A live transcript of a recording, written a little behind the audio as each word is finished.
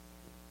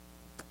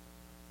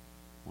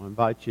I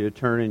invite you to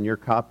turn in your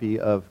copy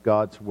of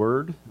God's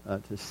Word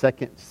to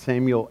 2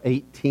 Samuel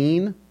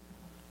 18.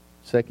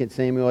 2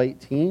 Samuel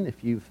 18.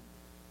 If you've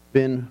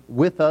been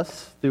with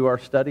us through our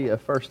study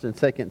of 1 and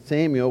 2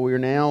 Samuel, we are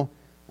now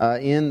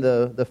in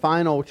the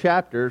final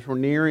chapters. We're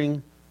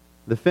nearing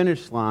the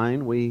finish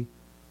line. We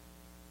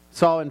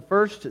saw in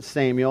 1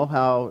 Samuel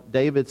how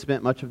David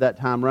spent much of that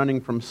time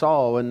running from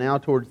Saul, and now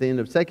towards the end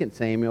of 2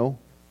 Samuel,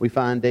 we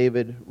find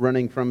David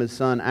running from his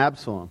son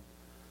Absalom.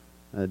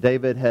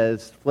 David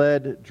has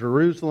fled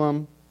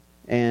Jerusalem,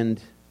 and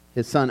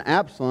his son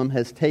Absalom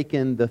has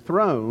taken the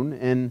throne,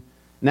 and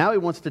now he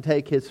wants to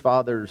take his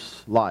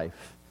father's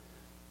life.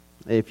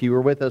 If you were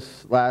with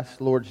us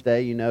last Lord's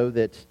Day, you know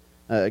that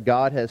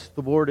God has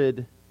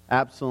thwarted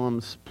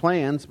Absalom's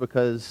plans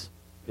because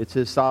it's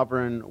his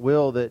sovereign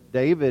will that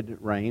David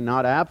reign,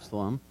 not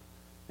Absalom,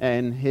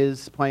 and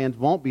his plans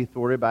won't be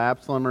thwarted by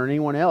Absalom or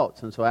anyone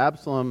else. And so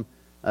Absalom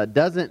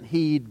doesn't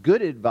heed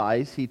good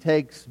advice, he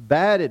takes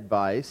bad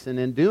advice, and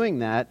in doing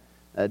that,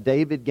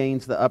 David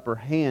gains the upper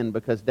hand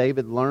because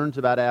David learns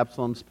about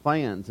Absalom's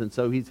plans. And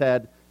so he's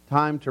had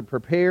time to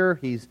prepare,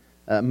 he's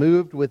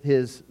moved with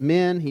his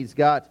men, he's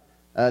got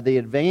the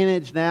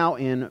advantage now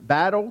in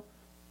battle,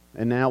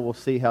 and now we'll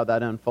see how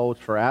that unfolds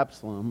for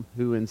Absalom,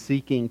 who in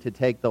seeking to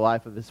take the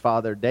life of his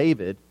father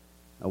David,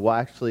 will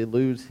actually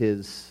lose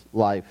his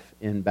life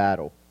in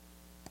battle.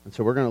 And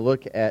so we're going to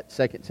look at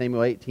 2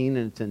 Samuel 18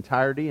 in its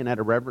entirety, and out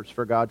of reverence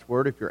for God's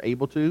Word, if you're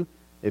able to,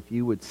 if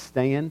you would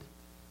stand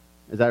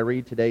as I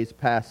read today's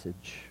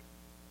passage.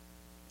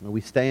 And we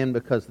stand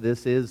because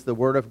this is the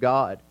Word of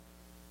God,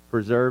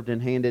 preserved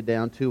and handed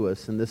down to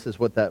us, and this is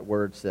what that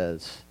Word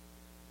says.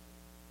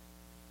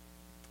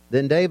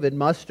 Then David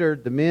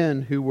mustered the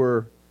men who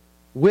were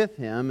with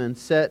him and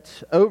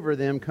set over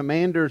them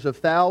commanders of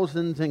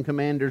thousands and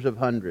commanders of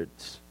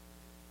hundreds.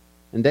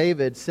 And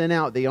David sent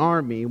out the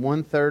army,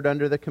 1/3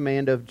 under the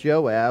command of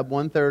Joab,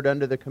 1/3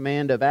 under the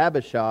command of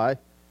Abishai,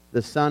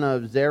 the son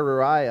of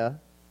Zeruiah,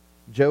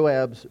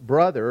 Joab's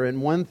brother,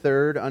 and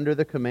 1/3 under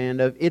the command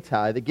of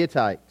Ittai the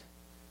Gittite.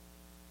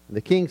 And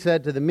the king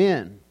said to the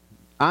men,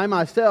 I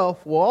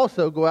myself will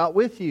also go out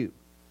with you.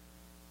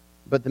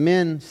 But the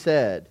men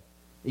said,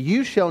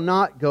 You shall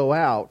not go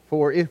out,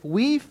 for if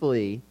we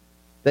flee,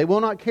 they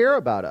will not care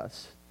about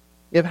us.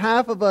 If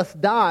half of us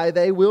die,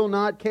 they will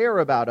not care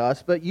about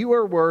us, but you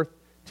are worth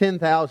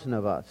 10,000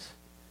 of us.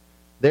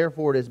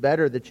 Therefore it is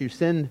better that you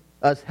send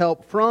us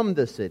help from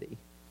the city.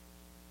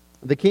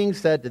 The king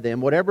said to them,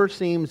 Whatever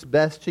seems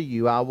best to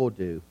you, I will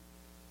do.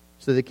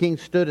 So the king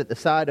stood at the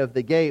side of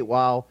the gate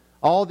while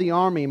all the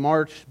army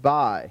marched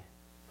by,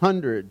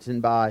 hundreds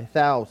and by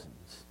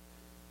thousands.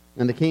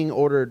 And the king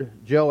ordered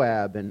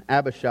Joab and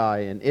Abishai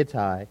and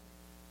Ittai,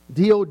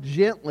 Deal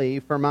gently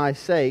for my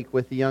sake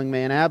with the young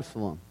man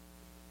Absalom.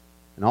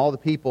 And all the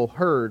people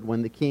heard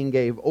when the king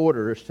gave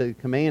orders to the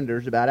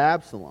commanders about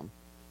Absalom.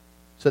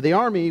 So the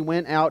army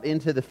went out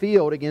into the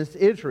field against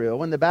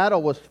Israel, and the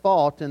battle was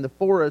fought in the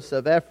forests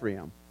of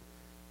Ephraim.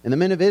 And the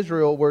men of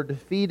Israel were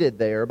defeated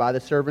there by the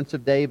servants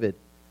of David.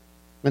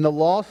 And the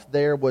loss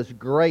there was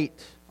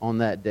great on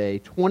that day,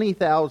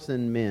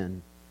 20,000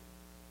 men.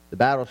 The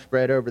battle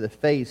spread over the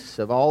face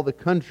of all the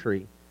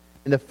country,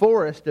 and the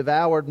forest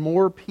devoured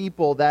more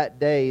people that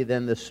day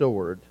than the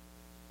sword.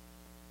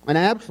 And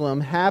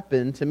Absalom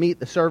happened to meet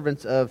the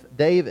servants of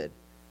David.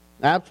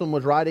 Absalom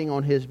was riding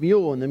on his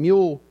mule, and the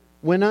mule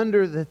went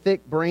under the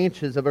thick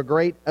branches of a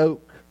great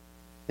oak,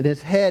 and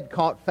his head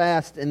caught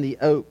fast in the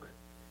oak.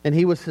 And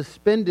he was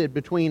suspended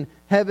between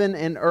heaven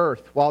and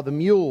earth, while the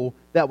mule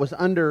that was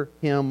under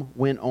him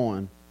went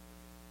on.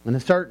 And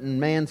a certain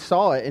man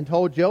saw it and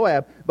told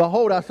Joab,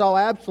 Behold, I saw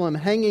Absalom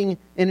hanging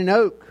in an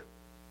oak.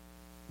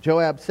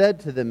 Joab said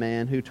to the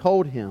man who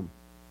told him,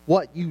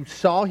 What, you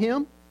saw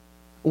him?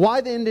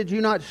 Why then did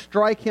you not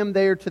strike him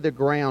there to the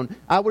ground?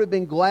 I would have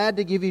been glad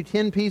to give you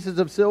 10 pieces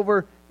of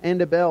silver and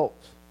a belt.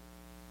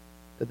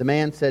 But the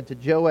man said to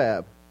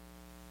Joab,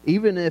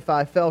 Even if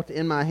I felt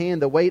in my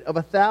hand the weight of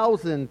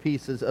 1,000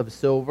 pieces of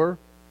silver,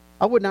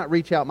 I would not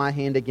reach out my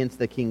hand against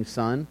the king's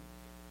son.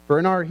 For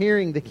in our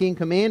hearing the king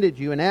commanded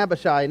you, and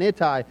Abishai and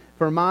Ittai,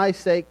 for my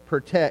sake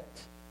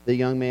protect the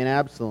young man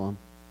Absalom.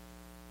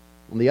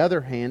 On the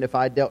other hand, if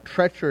I dealt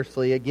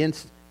treacherously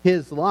against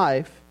his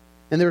life,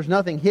 and there was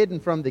nothing hidden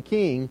from the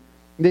king,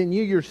 then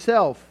you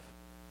yourself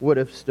would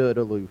have stood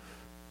aloof.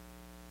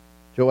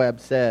 Joab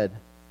said,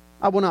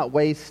 I will not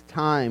waste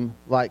time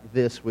like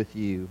this with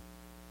you.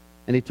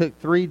 And he took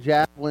 3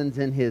 javelins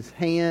in his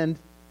hand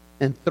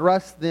and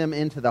thrust them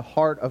into the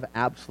heart of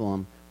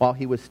Absalom while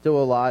he was still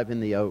alive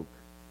in the oak.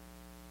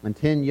 And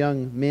 10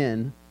 young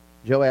men,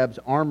 Joab's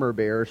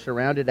armor-bearers,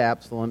 surrounded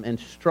Absalom and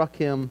struck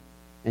him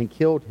and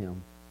killed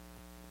him.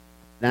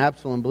 And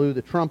Absalom blew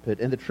the trumpet,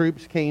 and the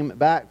troops came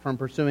back from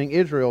pursuing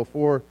Israel,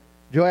 for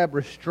Joab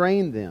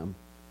restrained them.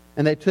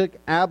 And they took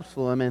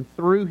Absalom and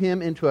threw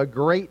him into a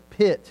great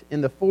pit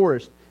in the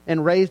forest,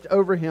 and raised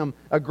over him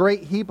a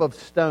great heap of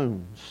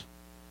stones.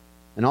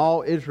 And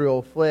all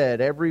Israel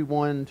fled, every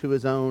one to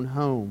his own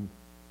home.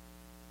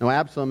 Now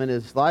Absalom in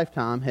his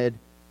lifetime had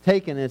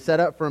taken and set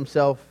up for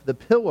himself the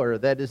pillar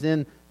that is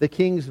in the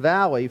king's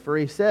valley. For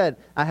he said,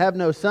 I have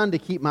no son to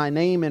keep my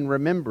name in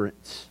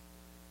remembrance.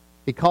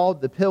 He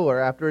called the pillar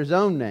after his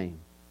own name,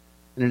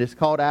 and it is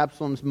called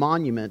Absalom's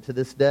monument to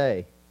this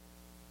day.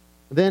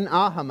 Then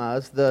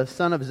Ahimaaz, the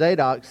son of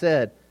Zadok,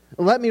 said,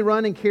 let me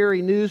run and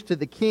carry news to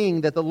the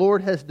king that the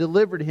Lord has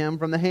delivered him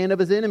from the hand of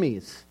his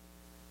enemies.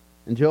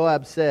 And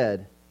Joab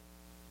said,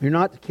 you're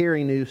not to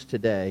carry news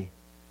today.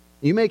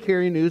 You may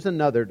carry news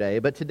another day,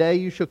 but today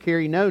you shall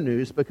carry no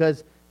news,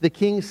 because the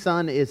king's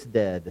son is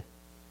dead.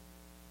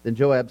 Then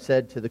Joab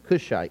said to the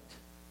Cushite,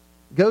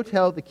 go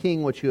tell the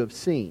king what you have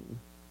seen.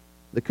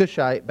 The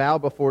Cushite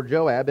bowed before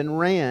Joab and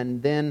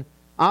ran. Then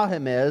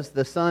Ahimaaz,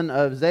 the son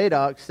of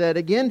Zadok, said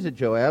again to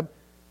Joab,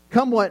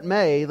 come what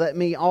may, let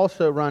me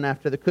also run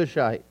after the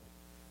Cushite.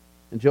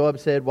 And Joab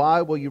said,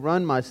 why will you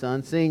run, my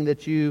son, seeing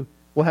that you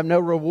will have no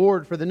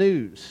reward for the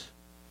news?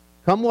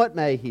 Come what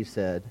may, he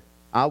said,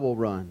 I will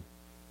run.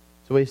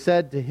 So he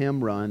said to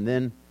him, run.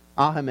 Then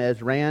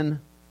Ahimaaz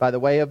ran by the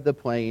way of the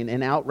plain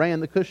and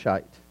outran the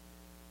Cushite.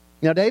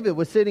 Now David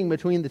was sitting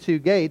between the two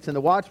gates, and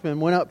the watchman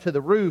went up to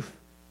the roof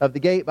of the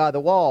gate by the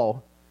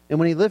wall. And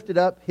when he lifted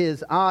up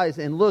his eyes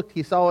and looked,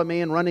 he saw a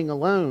man running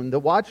alone. The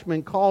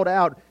watchman called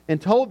out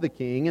and told the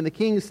king, and the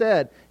king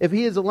said, if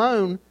he is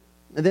alone,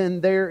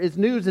 then there is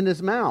news in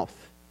his mouth.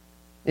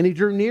 And he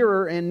drew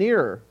nearer and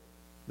nearer.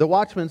 The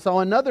watchman saw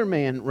another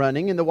man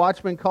running, and the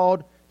watchman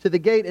called to the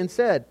gate and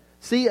said,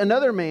 see,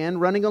 another man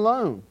running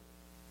alone.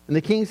 And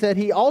the king said,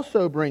 he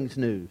also brings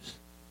news.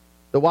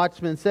 The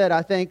watchman said,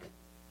 I think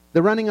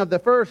the running of the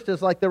first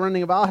is like the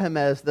running of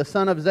Ahimaaz, the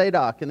son of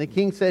Zadok. And the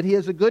king said, he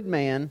is a good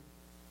man,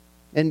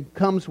 and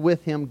comes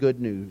with him good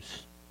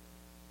news.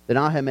 Then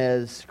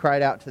Ahimaaz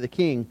cried out to the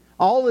king,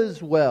 all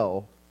is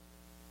well.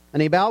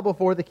 And he bowed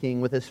before the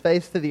king with his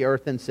face to the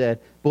earth and said,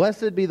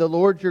 blessed be the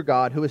Lord your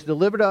God, who has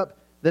delivered up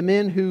the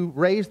men who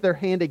raised their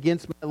hand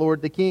against my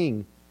lord the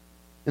king.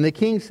 And the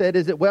king said,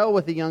 is it well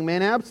with the young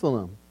man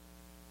Absalom?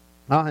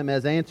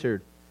 Ahimaaz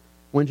answered,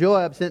 when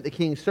Joab sent the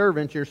king's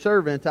servant, your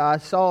servant, I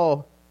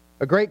saw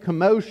a great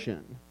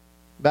commotion,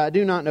 but I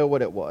do not know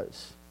what it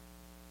was.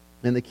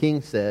 And the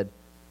king said,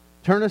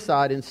 turn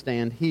aside and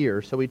stand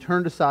here. So he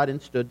turned aside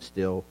and stood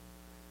still.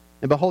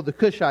 And behold, the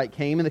Cushite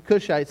came, and the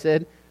Cushite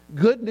said,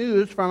 good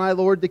news from my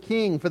lord the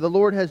king, for the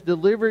Lord has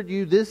delivered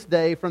you this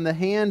day from the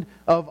hand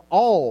of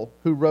all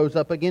who rose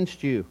up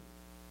against you.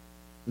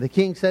 And the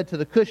king said to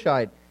the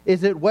Cushite,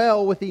 is it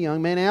well with the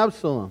young man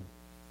Absalom?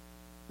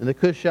 And the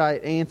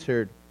Cushite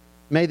answered,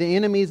 may the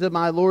enemies of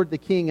my lord the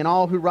king and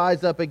all who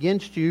rise up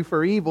against you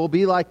for evil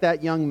be like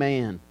that young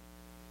man.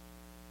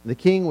 And the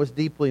king was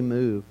deeply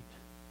moved,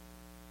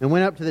 and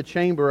went up to the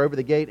chamber over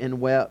the gate and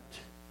wept.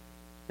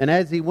 And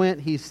as he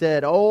went, he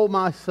said, oh,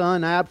 my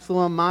son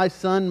Absalom, my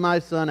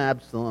son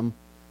Absalom,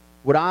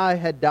 would I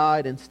had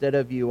died instead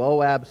of you,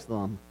 O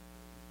Absalom,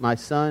 my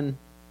son,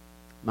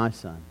 my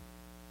son.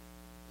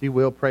 If you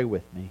will, pray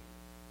with me.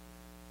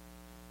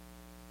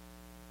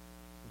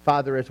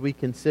 Father, as we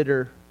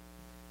consider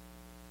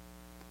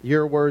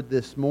your word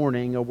this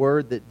morning, a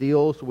word that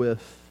deals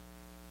with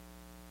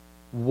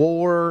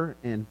war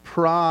and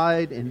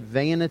pride and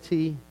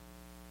vanity,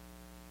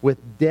 with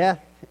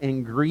death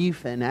and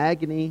grief and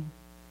agony,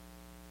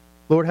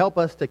 Lord, help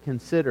us to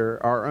consider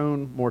our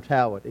own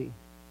mortality.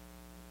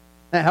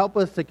 And help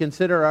us to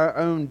consider our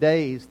own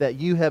days that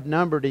you have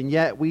numbered, and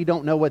yet we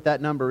don't know what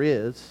that number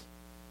is.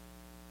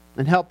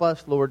 And help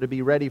us, Lord, to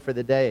be ready for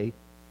the day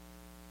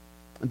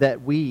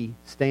that we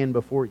stand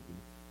before you.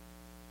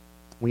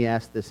 We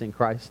ask this in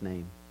Christ's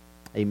name.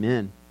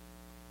 Amen.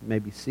 You may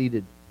be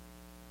seated.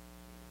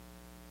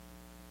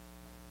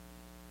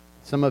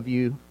 Some of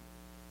you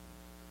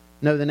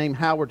know the name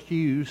Howard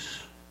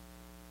Hughes.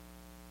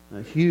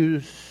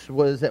 Hughes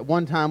was at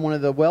one time one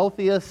of the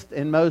wealthiest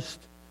and most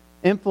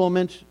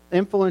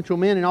influential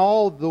men in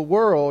all the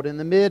world. In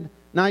the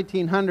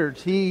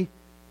mid-1900s, he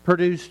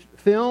produced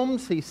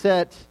films, he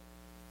set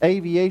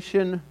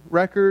aviation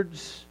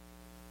records,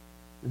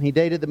 and he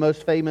dated the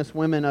most famous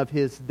women of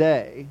his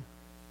day.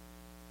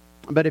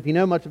 But if you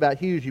know much about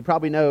Hughes, you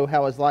probably know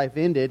how his life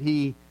ended.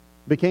 He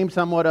became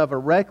somewhat of a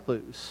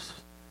recluse.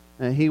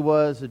 He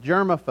was a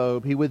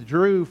germaphobe. He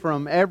withdrew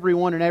from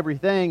everyone and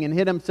everything and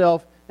hid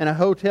himself in a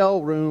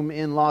hotel room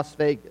in Las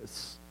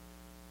Vegas.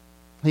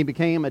 He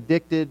became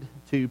addicted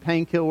to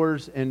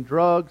painkillers and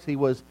drugs. He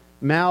was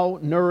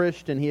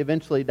malnourished, and he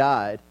eventually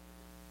died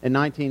in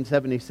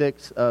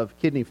 1976 of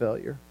kidney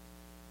failure.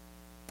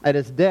 At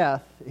his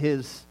death,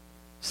 his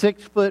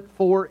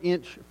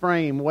 6'4"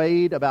 frame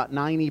weighed about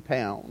 90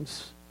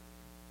 pounds,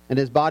 and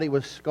his body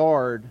was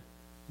scarred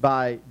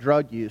by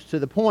drug use to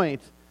the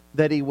point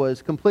that he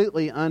was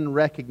completely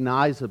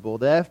unrecognizable.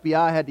 The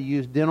FBI had to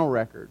use dental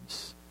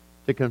records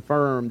to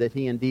confirm that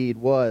he indeed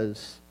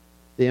was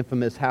the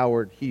infamous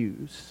Howard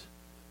Hughes.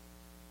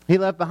 He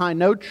left behind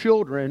no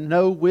children,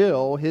 no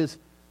will. His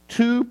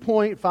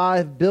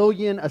 $2.5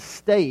 billion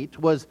estate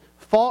was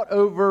fought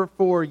over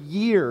for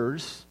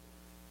years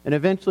and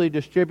eventually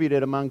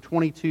distributed among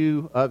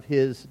 22 of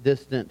his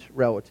distant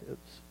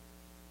relatives.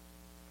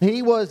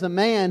 He was a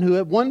man who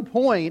at one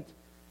point,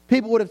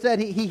 people would have said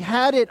he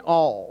had it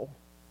all.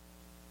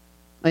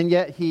 And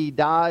yet he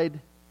died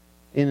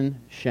in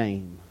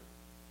shame.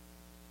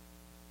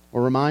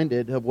 We're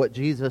reminded of what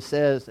Jesus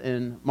says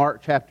in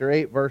Mark chapter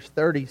 8, verse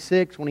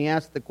 36, when he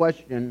asked the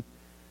question,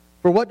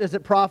 "For what does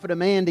it profit a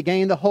man to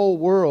gain the whole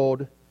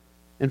world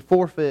and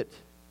forfeit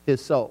his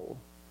soul?"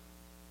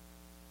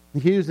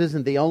 Hughes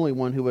isn't the only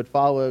one who would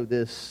follow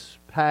this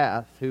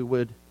path, who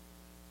would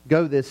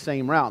go this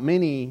same route.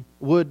 Many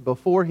would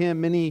before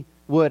him, many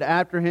would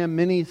after him,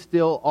 many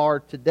still are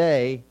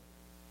today.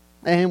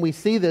 And we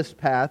see this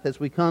path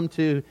as we come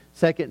to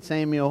 2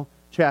 Samuel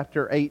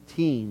chapter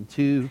 18,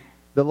 to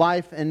the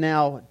life and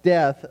now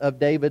death of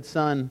David's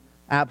son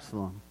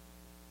Absalom.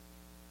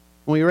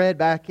 We read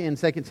back in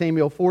 2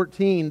 Samuel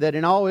 14 that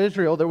in all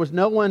Israel there was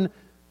no one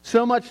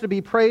so much to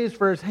be praised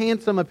for his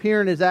handsome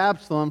appearance as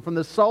Absalom. From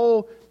the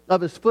sole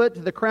of his foot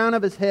to the crown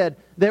of his head,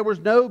 there was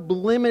no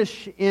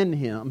blemish in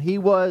him. He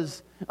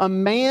was a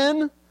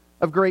man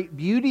of great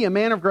beauty, a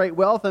man of great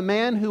wealth, a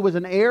man who was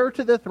an heir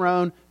to the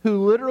throne,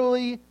 who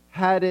literally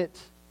had it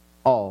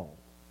all.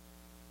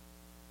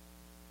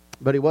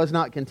 But he was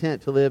not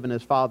content to live in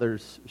his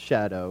father's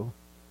shadow.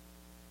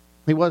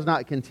 He was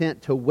not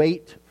content to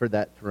wait for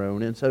that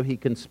throne, and so he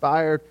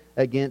conspired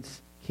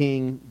against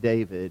King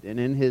David. And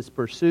in his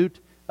pursuit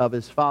of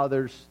his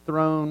father's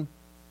throne,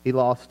 he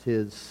lost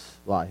his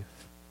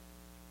life.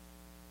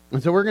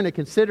 And so we're going to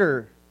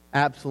consider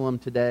Absalom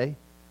today.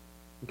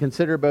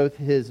 Consider both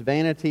his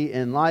vanity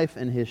in life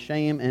and his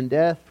shame and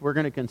death. We're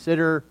going to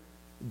consider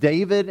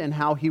David and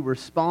how he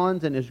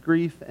responds in his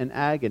grief and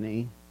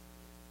agony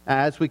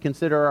as we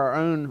consider our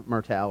own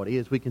mortality,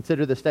 as we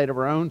consider the state of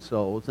our own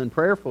souls, and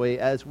prayerfully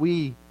as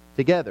we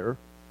together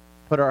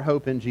put our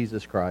hope in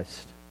Jesus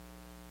Christ.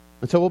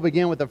 And so we'll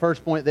begin with the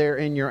first point there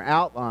in your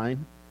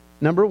outline.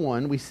 Number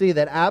one, we see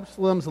that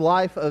Absalom's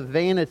life of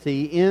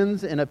vanity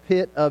ends in a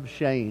pit of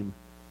shame.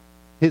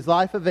 His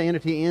life of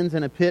vanity ends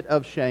in a pit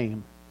of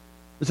shame.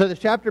 And so this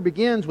chapter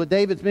begins with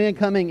David's men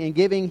coming and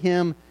giving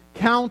him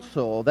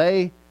counsel.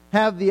 They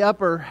have the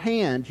upper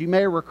hand. You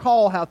may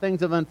recall how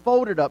things have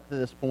unfolded up to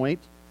this point.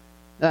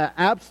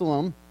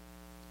 Absalom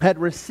had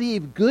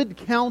received good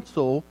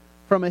counsel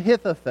from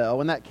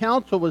Ahithophel, and that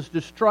counsel was to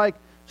strike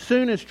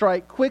soon and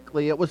strike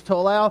quickly. It was to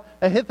allow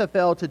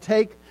Ahithophel to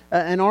take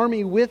an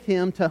army with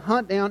him to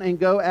hunt down and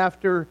go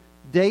after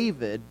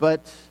David.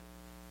 But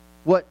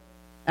what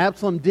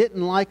Absalom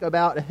didn't like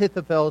about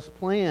Ahithophel's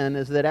plan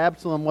is that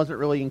Absalom wasn't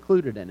really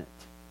included in it.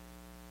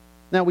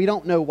 Now, we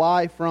don't know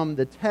why from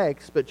the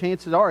text, but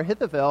chances are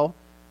Ahithophel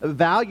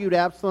valued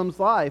Absalom's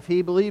life.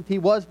 He believed he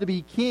was to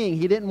be king.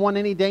 He didn't want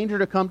any danger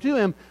to come to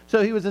him.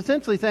 So he was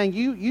essentially saying,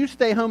 you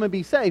stay home and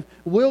be safe.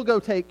 We'll go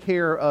take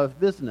care of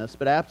business.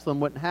 But Absalom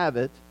wouldn't have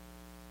it.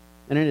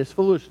 And in his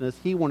foolishness,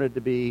 he wanted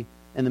to be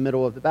in the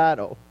middle of the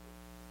battle.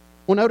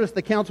 Well, notice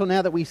the counsel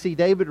now that we see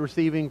David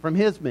receiving from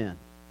his men.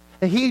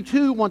 He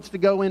too wants to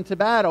go into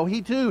battle.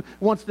 He too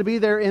wants to be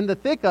there in the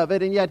thick of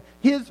it. And yet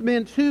his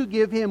men too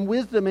give him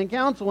wisdom and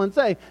counsel and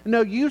say,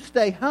 no, you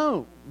stay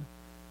home.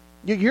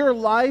 Your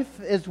life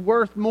is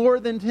worth more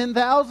than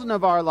 10,000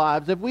 of our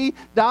lives. If we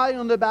die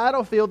on the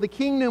battlefield, the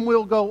kingdom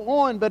will go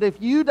on. But if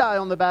you die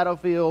on the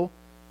battlefield,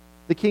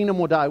 the kingdom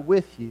will die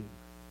with you.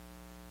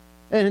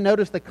 And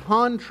notice the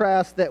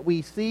contrast that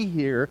we see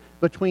here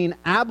between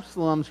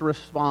Absalom's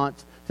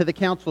response to the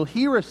counsel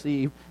he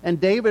received and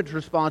David's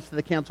response to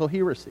the counsel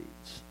he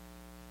receives.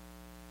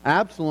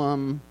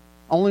 Absalom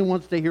only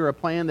wants to hear a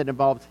plan that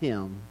involves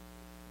him.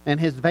 And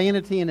his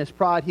vanity and his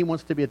pride, he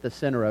wants to be at the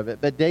center of it.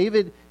 But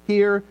David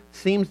here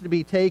seems to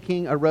be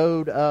taking a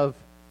road of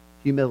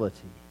humility.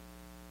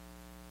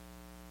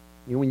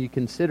 When you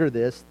consider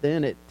this,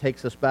 then it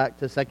takes us back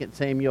to 2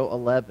 Samuel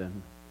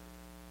 11.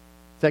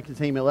 2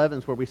 Samuel 11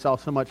 is where we saw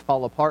so much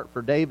fall apart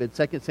for David.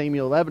 2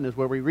 Samuel 11 is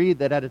where we read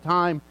that at a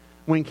time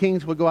when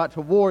kings would go out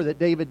to war, that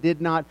David did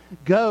not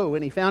go.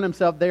 And he found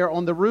himself there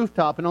on the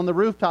rooftop. And on the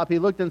rooftop, he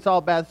looked and saw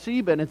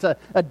Bathsheba. And it's a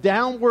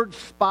downward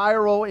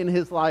spiral in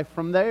his life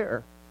from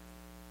there.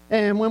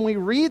 And when we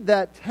read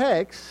that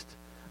text,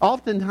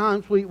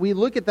 oftentimes we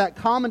look at that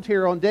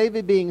commentary on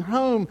David being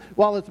home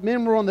while his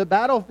men were on the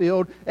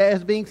battlefield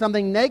as being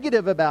something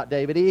negative about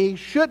David. He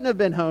shouldn't have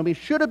been home. He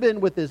should have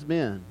been with his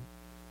men.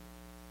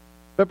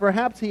 But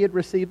perhaps he had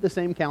received the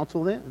same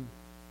counsel then.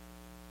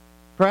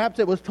 Perhaps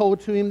it was told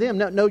to him then.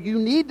 No, you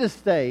need to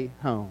stay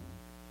home.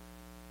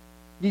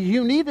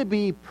 You need to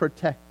be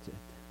protected.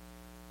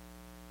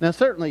 Now,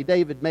 certainly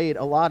David made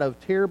a lot of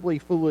terribly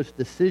foolish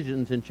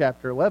decisions in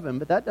chapter 11,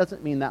 but that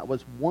doesn't mean that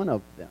was one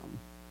of them.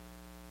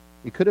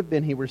 It could have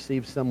been he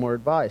received some more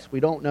advice. We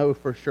don't know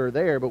for sure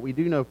there, but we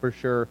do know for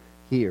sure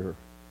here.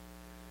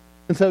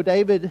 And so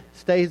David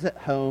stays at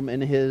home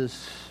and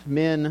his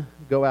men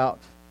go out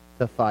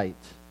to fight.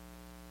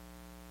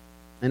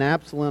 And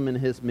Absalom and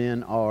his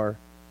men are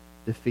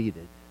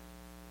defeated.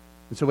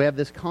 And so we have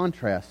this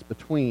contrast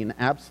between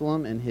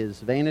Absalom and his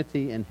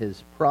vanity and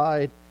his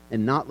pride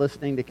and not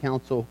listening to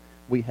counsel.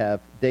 We have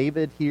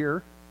David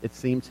here. It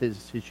seems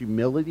his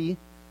humility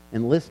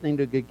and listening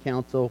to good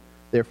counsel.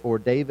 Therefore,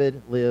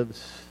 David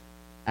lives,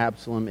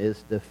 Absalom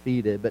is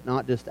defeated. But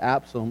not just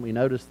Absalom. We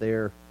notice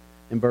there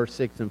in verse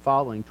 6 and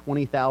following,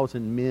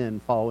 20,000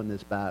 men fall in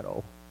this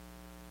battle.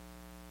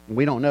 And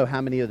we don't know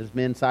how many of those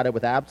men sided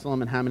with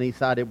Absalom and how many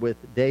sided with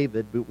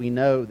David, but we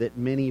know that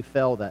many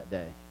fell that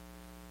day.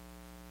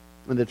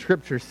 And the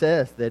scripture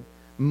says that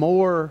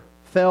more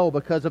fell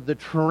because of the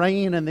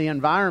terrain and the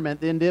environment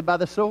than did by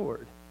the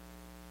sword.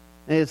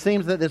 And it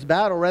seems that this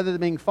battle, rather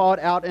than being fought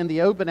out in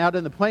the open, out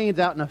in the plains,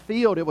 out in a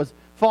field, it was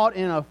fought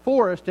in a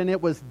forest, and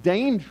it was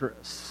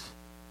dangerous.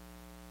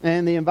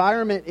 And the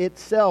environment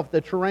itself, the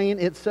terrain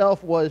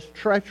itself, was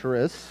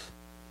treacherous.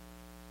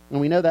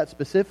 And we know that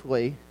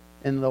specifically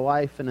in the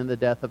life and in the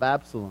death of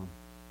Absalom.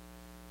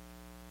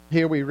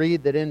 Here we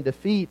read that in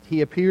defeat,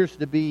 he appears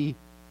to be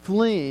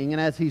fleeing,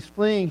 and as he's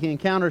fleeing, he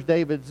encounters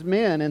David's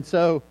men. And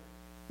so,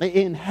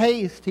 in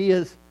haste, he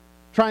is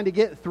trying to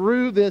get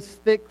through this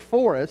thick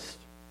forest.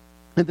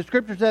 And the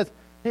scripture says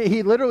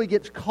he literally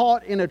gets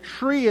caught in a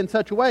tree in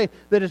such a way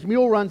that his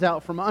mule runs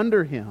out from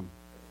under him.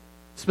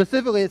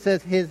 Specifically, it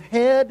says his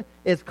head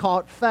is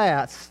caught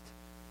fast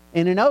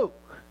in an oak.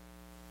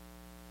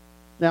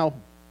 Now,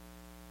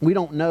 we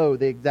don't know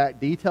the exact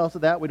details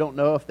of that. We don't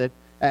know if that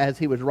as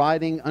he was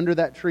riding under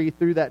that tree,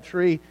 through that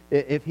tree,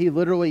 if he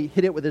literally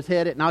hit it with his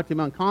head, it knocked him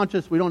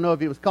unconscious. We don't know if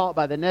he was caught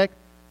by the neck.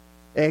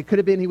 It could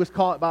have been he was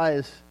caught by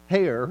his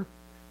hair,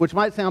 which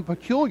might sound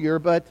peculiar,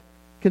 but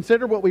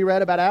consider what we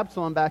read about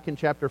Absalom back in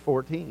chapter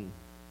 14.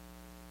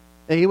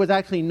 He was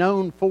actually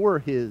known for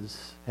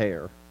his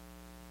hair.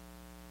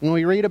 When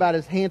we read about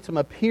his handsome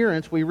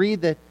appearance, we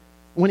read that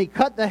when he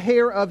cut the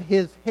hair of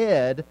his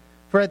head,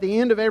 for at the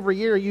end of every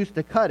year he used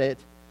to cut it,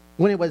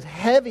 when it was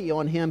heavy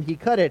on him, he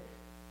cut it.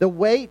 The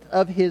weight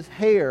of his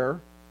hair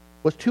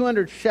was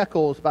 200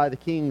 shekels by the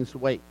king's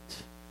weight.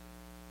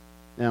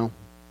 Now,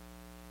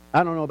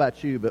 I don't know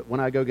about you, but when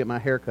I go get my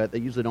hair cut, they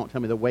usually don't tell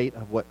me the weight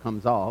of what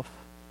comes off.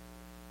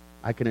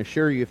 I can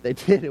assure you if they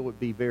did, it would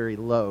be very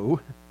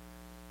low.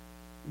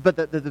 But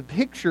the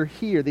picture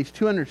here, these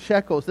 200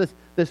 shekels,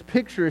 this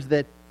picture is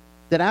that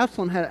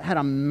Absalom had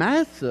a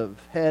massive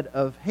head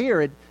of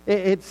hair.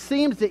 It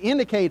seems to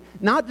indicate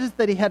not just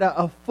that he had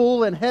a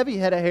full and heavy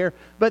head of hair,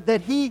 but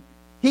that he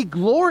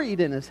gloried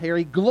in his hair.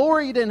 He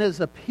gloried in his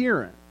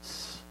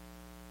appearance.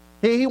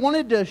 He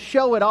wanted to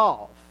show it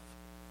off.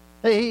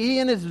 He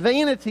in his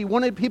vanity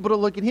wanted people to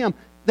look at him.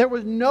 There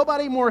was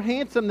nobody more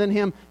handsome than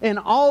him in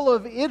all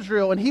of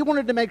Israel, and he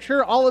wanted to make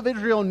sure all of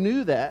Israel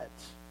knew that.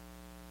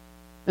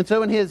 And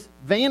so in his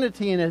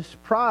vanity and his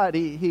pride,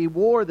 he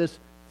wore this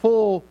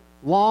full,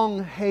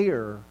 long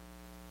hair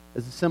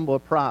as a symbol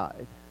of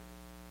pride.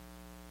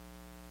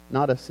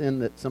 Not a sin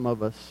that some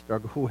of us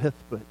struggle with,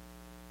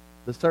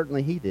 but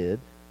certainly he did.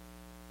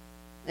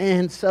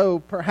 And so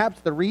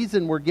perhaps the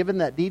reason we're given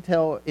that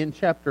detail in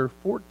chapter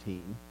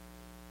 14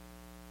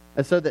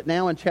 is so that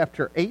now in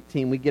chapter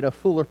 18 we get a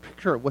fuller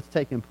picture of what's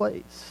taking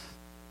place.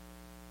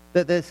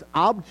 That this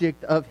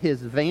object of his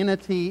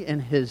vanity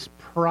and his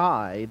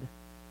pride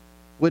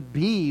would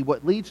be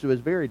what leads to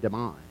his very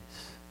demise.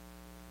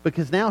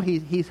 Because now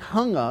he's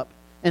hung up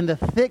in the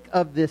thick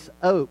of this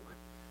oak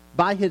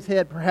by his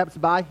head, perhaps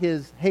by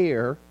his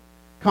hair,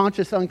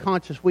 conscious,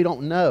 unconscious, we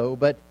don't know,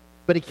 but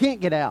he can't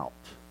get out.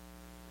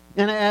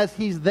 And as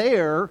he's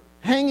there,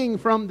 hanging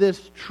from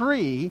this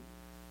tree,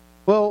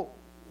 well,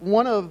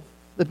 one of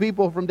the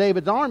people from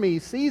David's army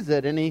sees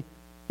it, and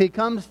he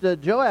comes to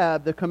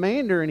Joab, the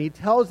commander, and he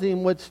tells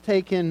him what's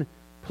taken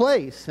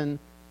place. And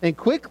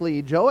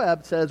quickly,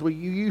 Joab says, well,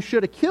 you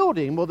should have killed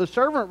him. Well, the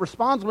servant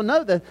responds, well,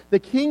 no, the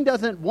king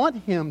doesn't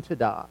want him to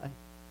die.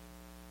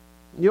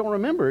 You'll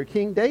remember,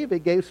 King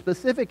David gave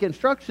specific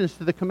instructions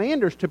to the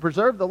commanders to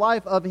preserve the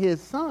life of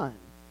his son.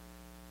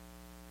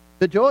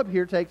 But Joab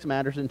here takes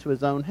matters into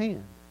his own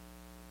hand.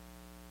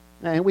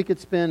 And we could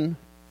spend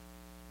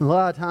a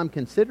lot of time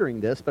considering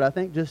this, but I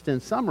think just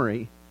in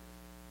summary,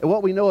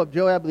 what we know of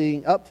Joab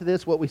leading up to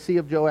this, what we see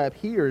of Joab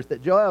here, is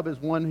that Joab is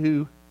one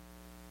who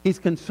he's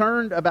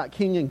concerned about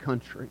king and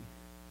country.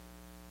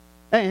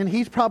 And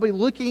he's probably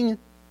looking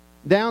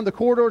down the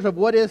corridors of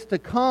what is to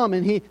come,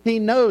 and he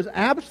knows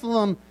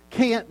Absalom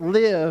can't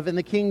live and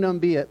the kingdom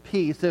be at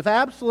peace. If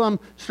Absalom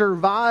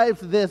survives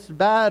this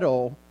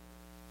battle,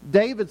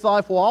 David's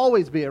life will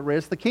always be at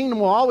risk. The kingdom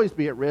will always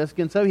be at risk.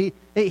 And so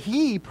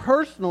he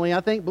personally,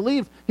 I think,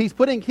 believes he's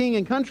putting king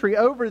and country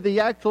over the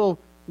actual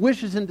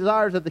wishes and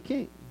desires of the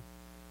king.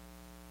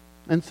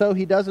 And so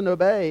he doesn't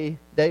obey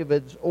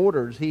David's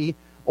orders. He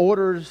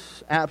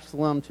orders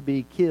Absalom to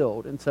be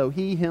killed. And so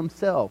he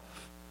himself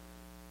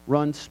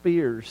runs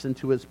spears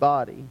into his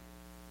body.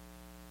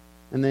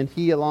 And then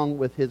he, along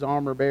with his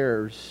armor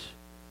bearers,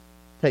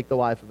 take the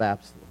life of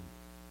Absalom.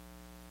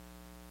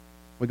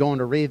 We're going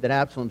to read that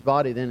Absalom's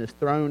body then is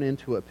thrown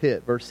into a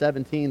pit. Verse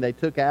 17, they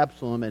took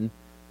Absalom and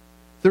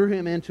threw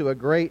him into a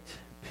great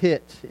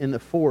pit in the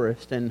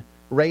forest and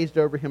raised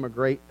over him a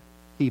great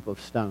heap of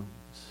stones.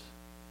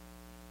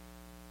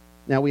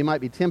 Now, we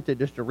might be tempted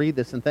just to read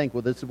this and think,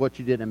 well, this is what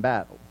you did in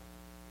battle.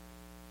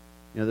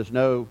 You know, there's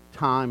no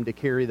time to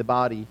carry the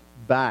body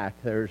back.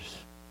 There's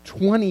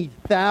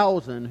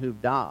 20,000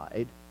 who've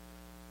died.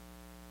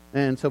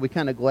 And so we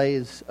kind of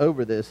glaze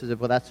over this as if,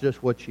 well, that's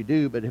just what you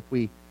do. But if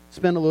we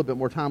spend a little bit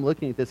more time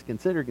looking at this,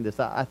 considering this,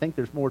 I think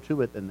there's more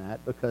to it than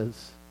that,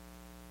 because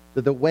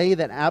the way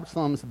that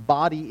Absalom's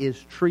body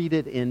is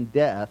treated in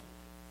death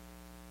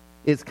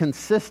is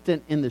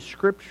consistent in the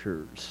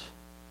Scriptures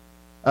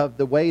of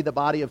the way the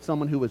body of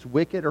someone who was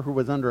wicked or who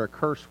was under a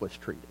curse was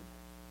treated.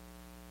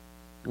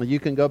 Well, you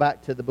can go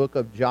back to the book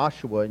of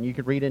Joshua, and you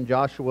can read in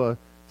Joshua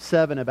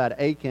 7 about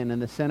Achan and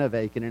the sin of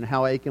Achan and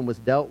how Achan was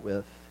dealt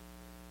with.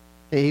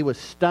 He was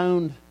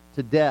stoned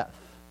to death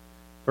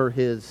for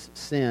his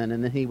sin,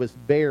 and then he was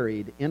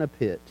buried in a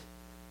pit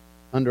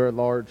under a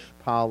large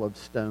pile of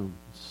stones.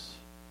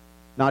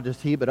 Not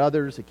just he, but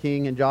others. A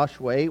king in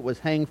Joshua 8 was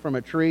hanged from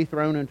a tree,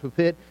 thrown into a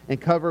pit,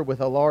 and covered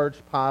with a large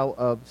pile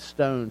of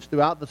stones.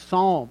 Throughout the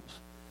Psalms,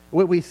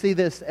 we see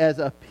this as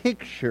a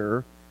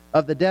picture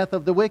of the death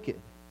of the wicked.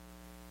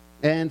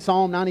 In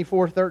Psalm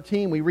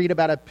 94:13, we read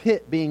about a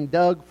pit being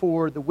dug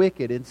for the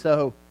wicked. And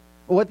so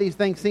what these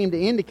things seem to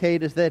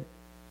indicate is that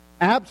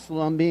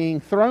Absalom being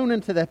thrown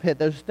into that pit,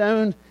 those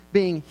stones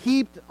being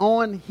heaped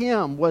on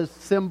him, was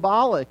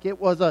symbolic.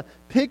 It was a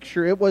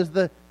picture. It was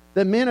the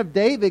men of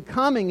David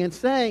coming and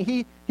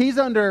saying, he's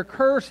under a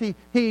curse.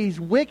 He's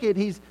wicked.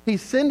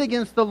 He's sinned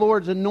against the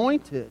Lord's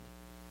anointed.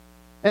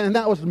 And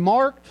that was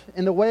marked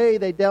in the way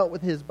they dealt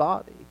with his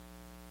body.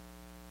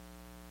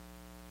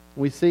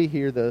 We see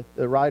here the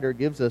writer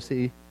gives us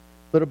a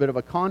little bit of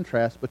a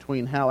contrast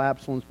between how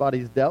Absalom's body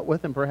is dealt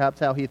with and perhaps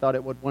how he thought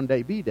it would one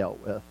day be dealt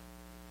with.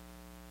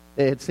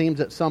 It seems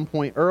at some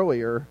point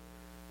earlier,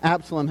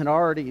 Absalom had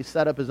already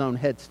set up his own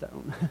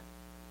headstone.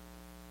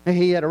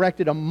 He had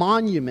erected a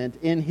monument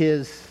in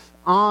his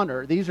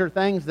honor. These are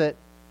things that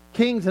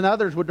kings and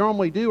others would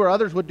normally do, or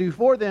others would do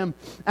for them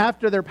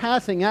after their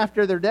passing,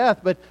 after their death.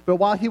 But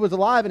while he was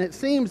alive, and it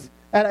seems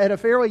at a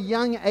fairly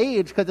young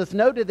age, because it's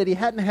noted that he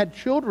hadn't had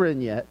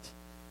children yet,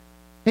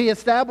 he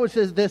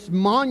establishes this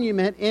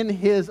monument in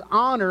his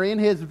honor, in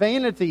his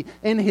vanity,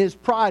 in his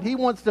pride. He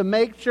wants to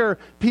make sure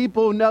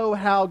people know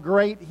how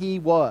great he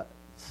was.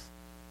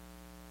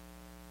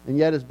 And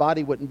yet his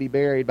body wouldn't be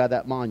buried by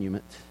that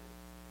monument.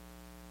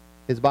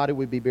 His body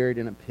would be buried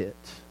in a pit.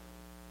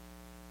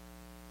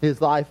 His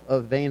life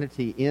of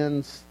vanity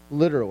ends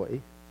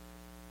literally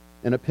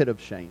in a pit of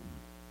shame.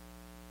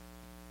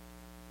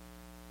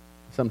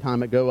 Some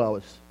time ago I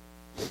was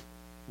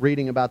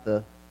reading about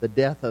the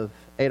death of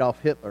Adolf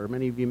Hitler.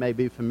 Many of you may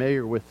be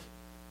familiar with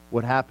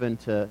what happened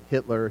to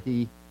Hitler.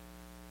 He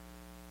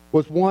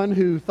was one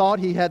who thought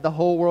he had the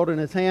whole world in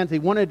his hands. He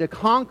wanted to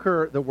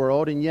conquer the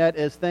world, and yet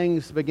as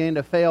things began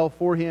to fail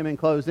for him and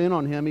close in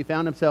on him, he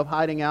found himself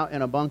hiding out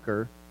in a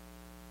bunker.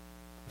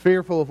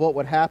 Fearful of what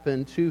would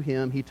happen to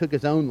him, he took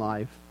his own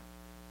life.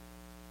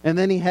 And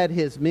then he had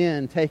his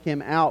men take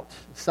him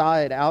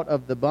outside, out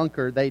of the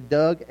bunker. They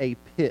dug a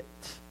pit.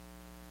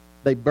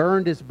 They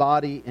burned his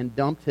body and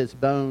dumped his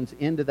bones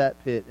into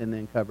that pit and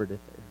then covered it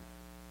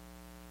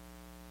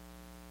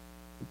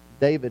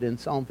there. David in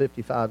Psalm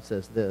 55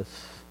 says this,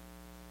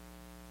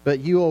 "But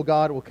you, O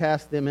God, will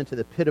cast them into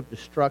the pit of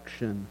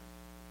destruction.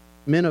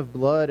 Men of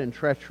blood and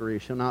treachery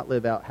shall not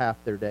live out half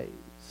their days."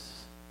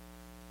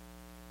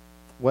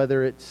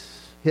 Whether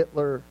it's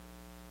Hitler,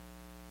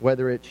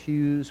 whether it's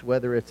Hughes,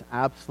 whether it's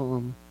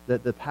Absalom,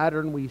 that the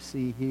pattern we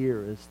see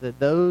here is that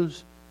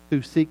those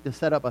who seek to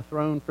set up a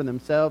throne for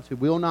themselves, who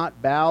will not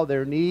bow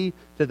their knee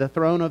to the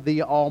throne of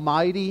the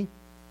Almighty,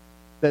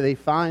 that they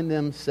find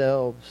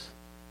themselves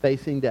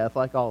facing death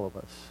like all of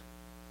us.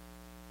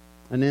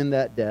 And in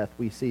that death,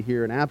 we see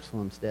here in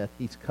Absalom's death,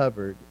 he's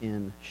covered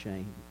in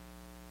shame.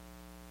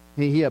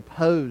 He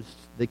opposed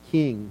the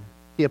king.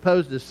 He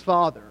opposed his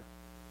father.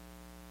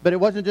 But it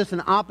wasn't just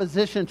an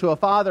opposition to a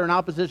father, an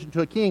opposition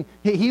to a king.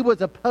 He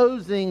was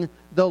opposing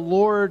the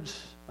Lord's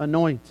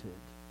anointed.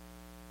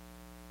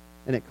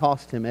 And it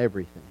cost him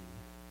everything.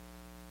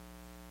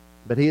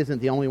 But he isn't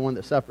the only one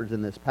that suffers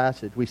in this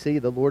passage. We see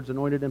the Lord's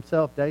anointed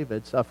himself,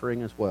 David,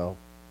 suffering as well.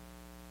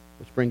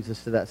 Which brings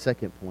us to that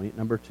second point,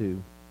 number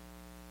 2.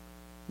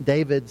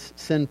 David's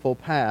sinful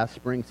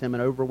past brings him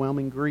an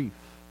overwhelming grief.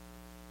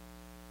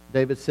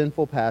 David's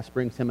sinful past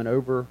brings him an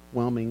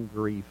overwhelming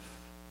grief.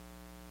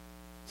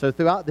 So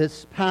throughout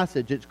this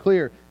passage, it's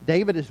clear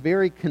David is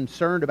very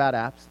concerned about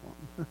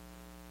Absalom.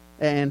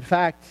 In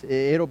fact,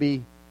 he'll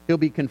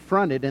be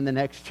confronted in the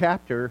next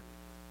chapter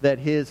that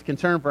his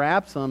concern for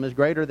Absalom is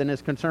greater than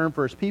his concern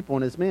for his people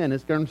and his men.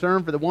 His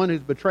concern for the one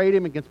who's betrayed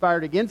him and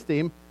conspired against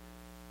him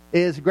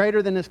is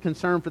greater than his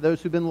concern for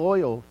those who've been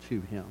loyal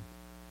to him.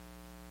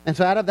 And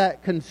so out of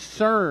that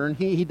concern,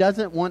 he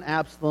doesn't want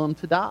Absalom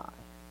to die.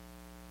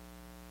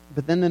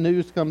 But then the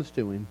news comes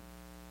to him.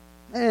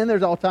 And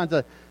there's all kinds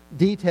of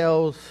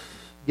details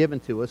given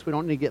to us. We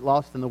don't need to get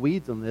lost in the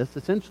weeds on this.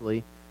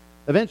 Eventually,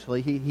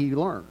 he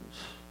learns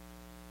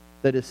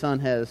that his son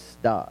has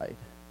died.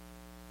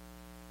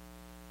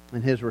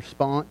 And his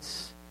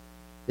response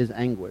is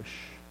anguish.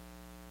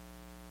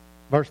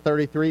 Verse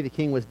 33, the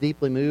king was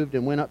deeply moved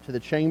and went up to the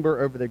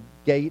chamber over the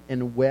gate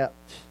and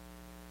wept.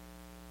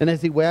 And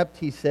as he wept,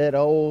 he said,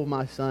 "Oh,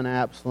 my son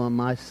Absalom,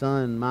 my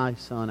son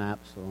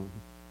Absalom.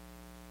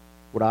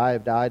 Would I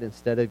have died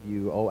instead of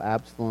you, O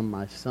Absalom,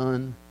 my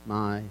son,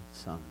 my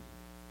son."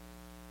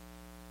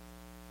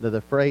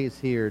 The phrase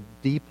here,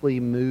 deeply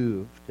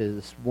moved,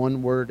 is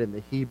one word in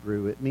the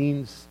Hebrew. It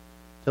means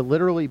to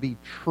literally be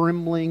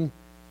trembling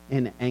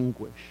in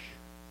anguish.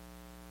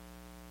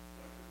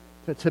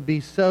 To be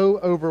so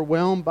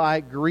overwhelmed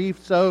by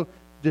grief, so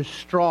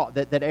distraught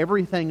that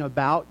everything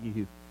about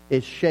you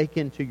is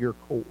shaken to your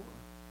core.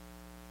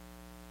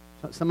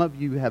 Some of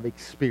you have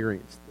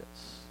experienced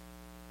this.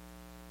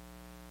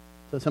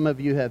 So some of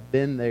you have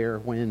been there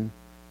when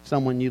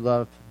someone you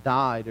love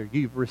died, or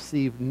you've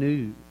received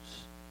news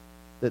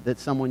that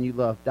someone you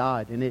love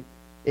died, and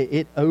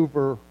it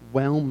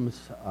overwhelms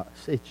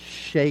us. It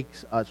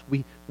shakes us.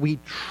 We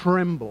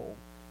tremble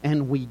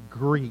and we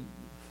grieve.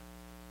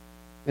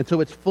 And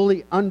so it's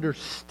fully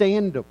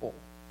understandable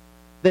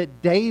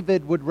that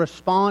David would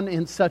respond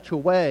in such a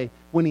way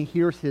when he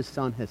hears his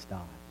son has died.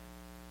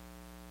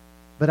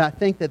 But I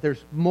think that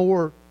there's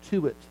more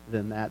to it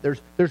than that.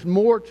 There's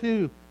more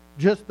to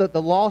just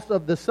the loss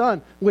of the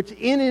son, which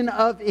in and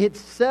of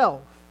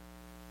itself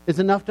is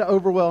enough to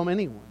overwhelm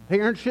anyone.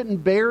 Parents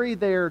shouldn't bury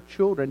their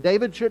children.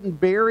 David shouldn't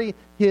bury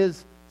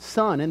his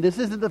son. And this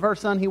isn't the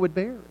first son he would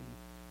bury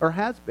or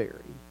has buried.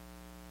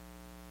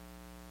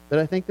 But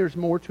I think there's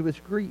more to his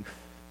grief.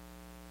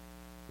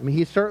 I mean,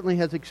 he certainly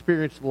has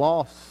experienced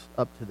loss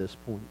up to this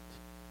point.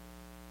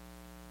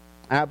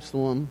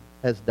 Absalom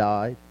has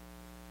died.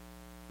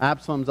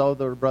 Absalom's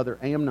older brother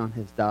Amnon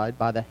has died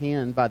by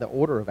the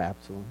order of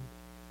Absalom.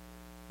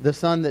 The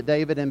son that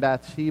David and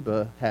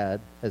Bathsheba had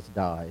has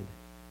died.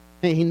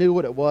 And he knew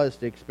what it was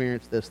to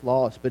experience this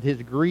loss, but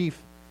his grief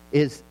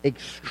is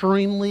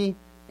extremely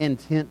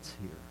intense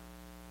here.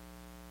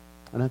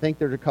 And I think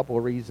there's a couple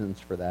of reasons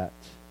for that.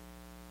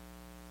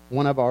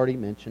 One I've already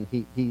mentioned.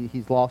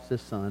 He's lost his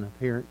son, a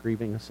parent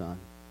grieving a son.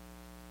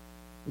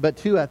 But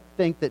two, I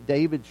think that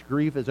David's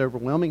grief is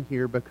overwhelming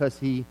here because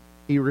he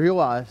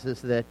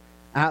realizes that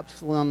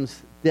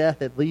Absalom's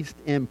death, at least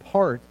in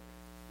part,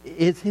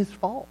 is his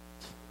fault.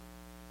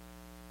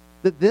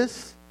 That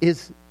this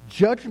is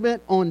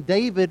judgment on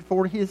David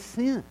for his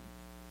sin.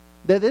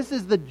 That this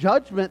is the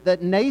judgment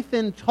that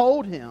Nathan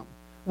told him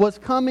was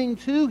coming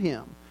to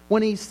him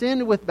when he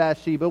sinned with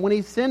Bathsheba, when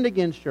he sinned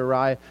against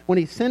Uriah, when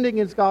he sinned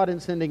against God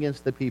and sinned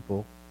against the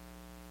people.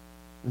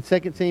 In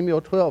 2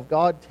 Samuel 12,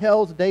 God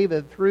tells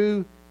David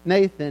through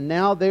Nathan,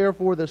 "Now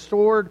therefore the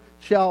sword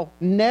shall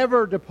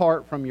never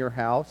depart from your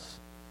house,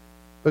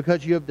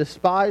 because you have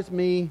despised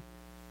me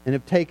and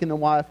have taken the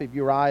wife of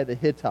Uriah the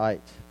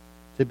Hittite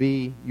to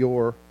be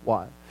your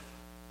wife."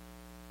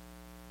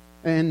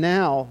 And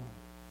now,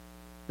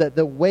 that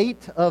the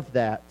weight of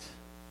that,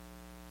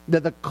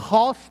 that the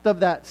cost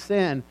of that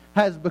sin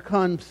has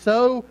become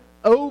so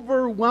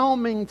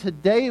overwhelming to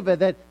David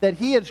that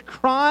he is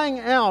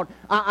crying out,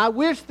 I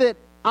wish that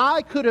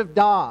I could have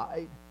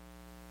died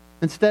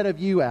instead of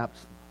you,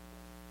 Absalom.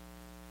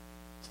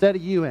 Instead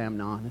of you,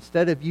 Amnon.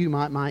 Instead of you,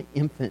 my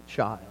infant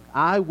child.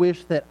 I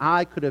wish that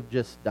I could have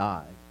just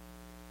died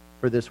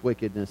for this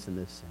wickedness and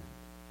this sin.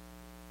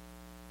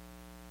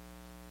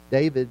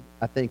 David,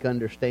 I think,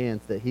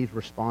 understands that he's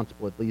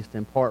responsible, at least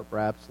in part, for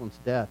Absalom's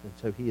death, and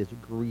so he is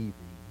grieving.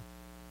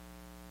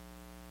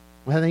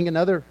 I think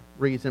another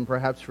reason,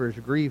 perhaps, for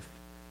his grief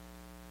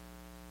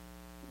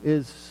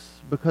is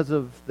because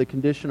of the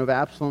condition of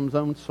Absalom's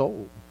own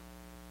soul.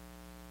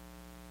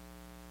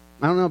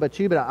 I don't know about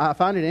you, but I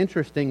find it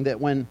interesting that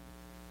when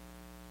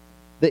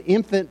the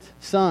infant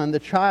son, the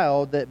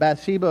child that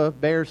Bathsheba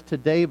bears to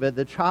David,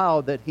 the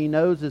child that he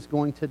knows is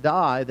going to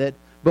die, that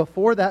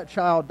before that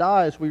child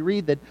dies, we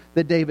read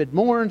that David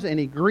mourns and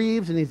he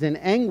grieves and he's in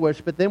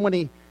anguish, but then when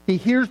he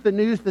hears the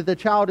news that the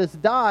child has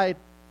died,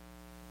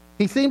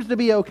 he seems to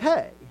be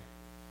okay.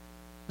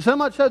 So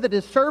much so that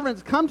his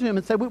servants come to him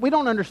and say, we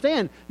don't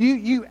understand.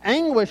 You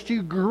anguished,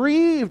 you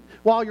grieved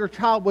while your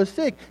child was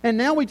sick, and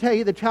now we tell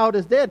you the child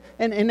is dead,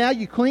 and now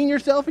you clean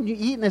yourself and you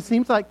eat, and it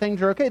seems like things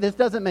are okay. This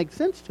doesn't make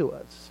sense to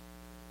us.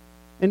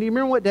 And do you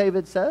remember what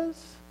David says?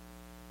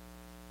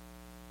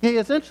 He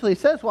essentially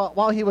says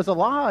while he was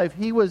alive,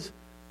 he was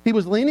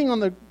leaning on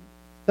the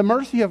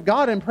mercy of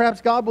God, and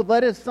perhaps God would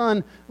let his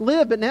son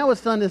live, but now his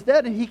son is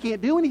dead and he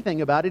can't do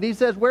anything about it. He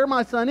says, "Where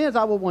my son is,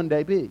 I will one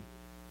day be."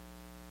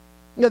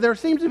 You know, there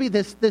seems to be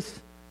this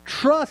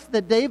trust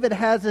that David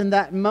has in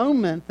that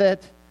moment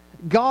that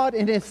God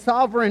in his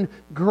sovereign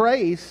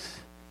grace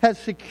has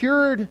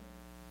secured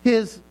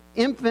his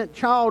infant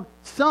child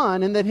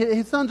son, and that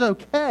his son's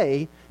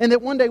okay, and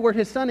that one day where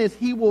his son is,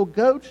 he will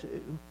go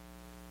to.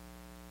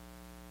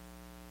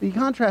 But you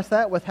contrast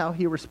that with how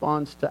he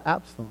responds to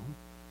Absalom.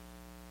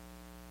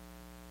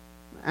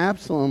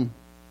 Absalom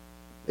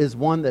is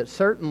one that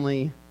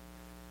certainly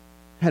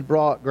had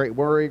brought great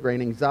worry, great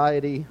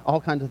anxiety,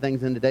 all kinds of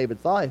things into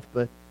David's life.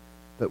 But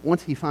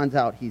once he finds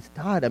out he's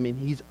died, I mean,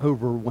 he's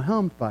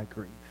overwhelmed by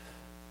grief.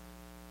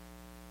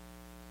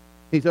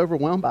 He's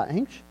overwhelmed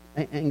by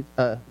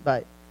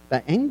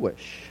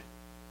anguish.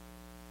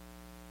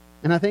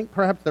 And I think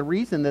perhaps the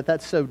reason that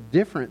that's so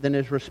different than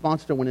his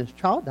response to when his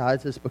child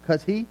dies is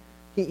because he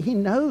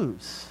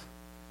knows.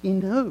 He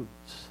knows.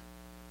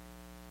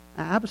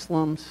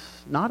 Absalom's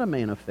not a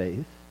man of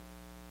faith.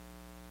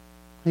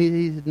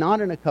 He's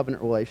not in a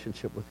covenant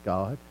relationship with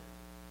God.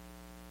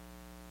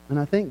 And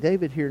I think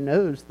David here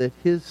knows that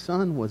his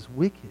son was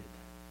wicked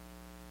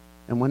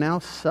and will now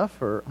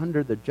suffer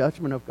under the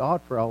judgment of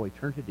God for all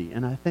eternity.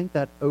 And I think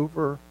that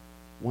overwhelms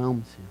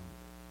him.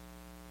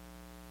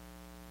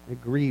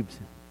 It grieves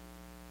him.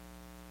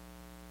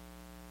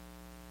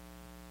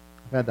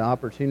 I've had the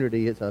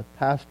opportunity as a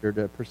pastor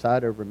to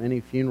preside over many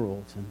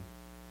funerals, and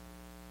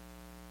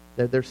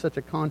there's such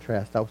a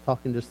contrast. I was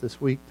talking just this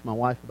week to my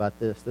wife about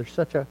this. There's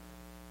such a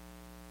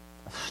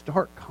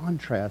stark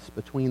contrast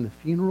between the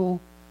funeral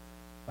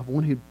of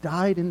one who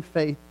died in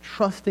faith,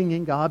 trusting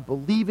in God,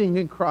 believing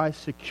in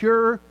Christ,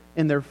 secure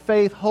in their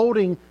faith,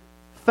 holding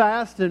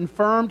fast and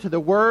firm to the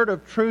word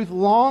of truth,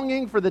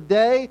 longing for the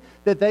day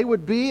that they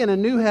would be in a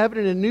new heaven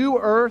and a new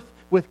earth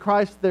with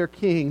Christ their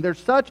King. There's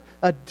such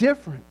a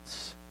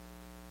difference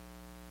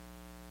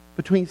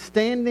between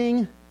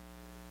standing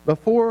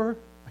before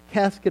a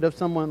casket of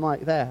someone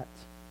like that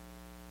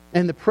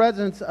and the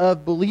presence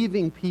of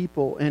believing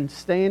people and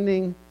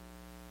standing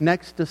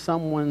next to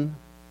someone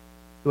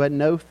who had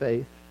no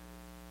faith,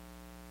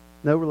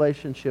 no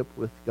relationship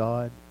with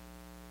God,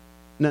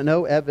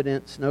 no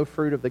evidence, no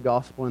fruit of the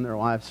gospel in their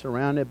lives,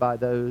 surrounded by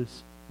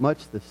those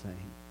much the same.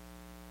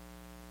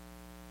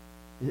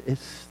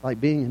 It's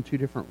like being in two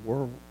different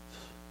worlds.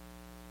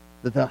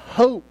 The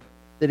hope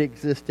that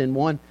exists in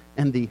one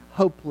and the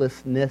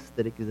hopelessness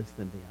that exists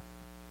in the other.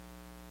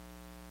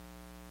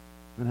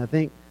 And I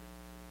think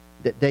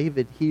that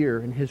David here,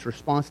 in his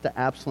response to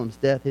Absalom's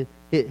death,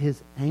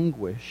 his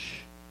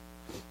anguish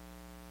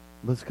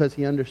was because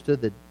he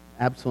understood that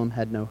Absalom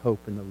had no hope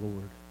in the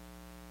Lord.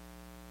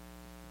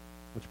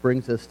 Which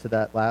brings us to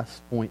that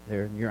last point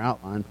there in your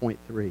outline, point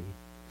 3.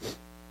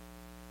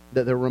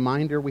 That the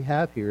reminder we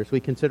have here as we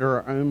consider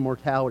our own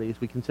mortality,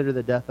 as we consider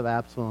the death of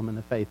Absalom and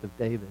the faith of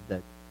David,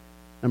 that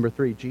number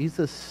 3,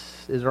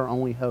 Jesus is our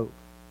only hope.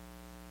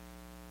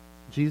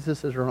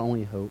 Jesus is our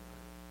only hope.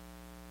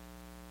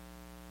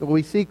 But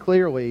we see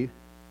clearly,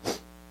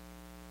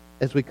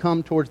 as we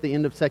come towards the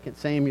end of 2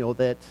 Samuel,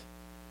 that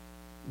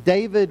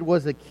David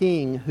was a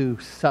king who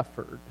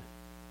suffered.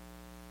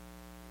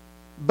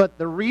 But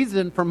the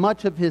reason for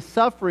much of his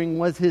suffering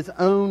was his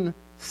own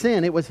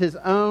sin. It was his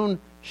own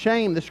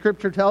shame. The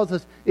Scripture tells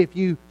us, if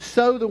you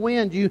sow the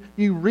wind,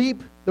 you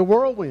reap the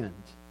whirlwind.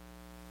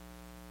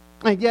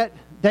 And yet,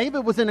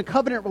 David was in a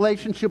covenant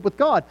relationship with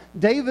God.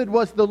 David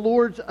was the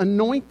Lord's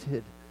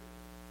anointed.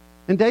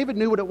 And David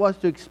knew what it was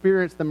to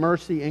experience the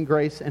mercy and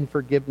grace and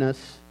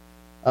forgiveness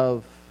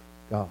of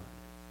God.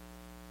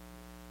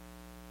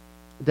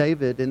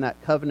 David, in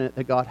that covenant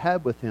that God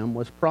had with him,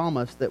 was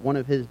promised that one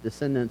of his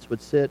descendants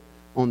would sit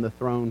on the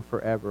throne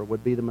forever,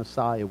 would be the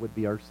Messiah, would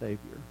be our Savior.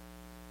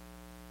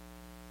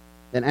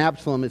 And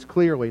Absalom is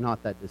clearly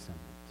not that descendant.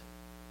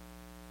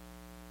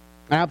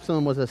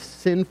 Absalom was a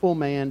sinful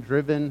man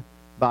driven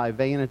by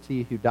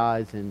vanity who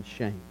dies in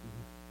shame.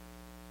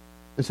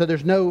 And so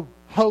there's no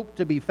hope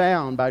to be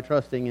found by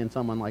trusting in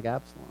someone like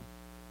Absalom.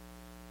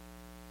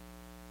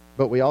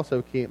 But we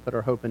also can't put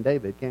our hope in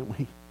David, can't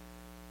we?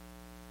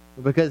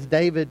 Because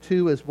David,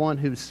 too, is one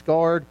who's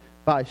scarred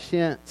by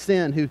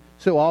sin, who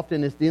so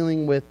often is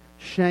dealing with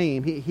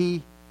shame.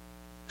 He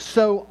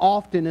so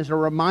often is a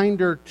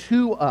reminder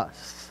to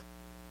us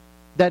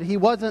that he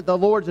wasn't the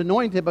Lord's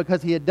anointed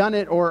because he had done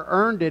it or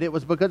earned it. It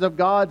was because of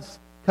God's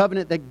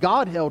covenant that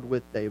God held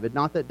with David,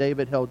 not that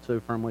David held so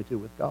firmly to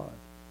with God.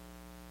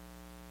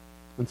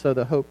 And so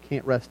the hope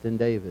can't rest in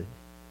David.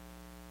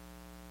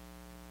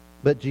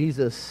 But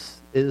Jesus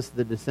is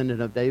the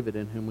descendant of David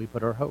in whom we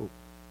put our hope.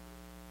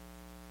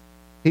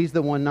 He's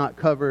the one not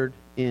covered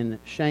in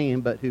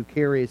shame, but who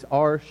carries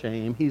our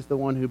shame. He's the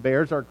one who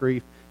bears our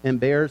grief and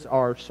bears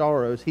our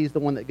sorrows. He's the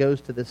one that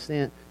goes to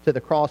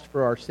the cross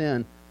for our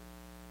sin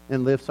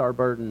and lifts our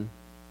burden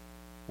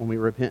when we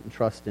repent and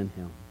trust in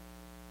Him.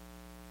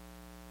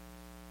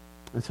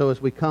 And so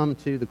as we come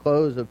to the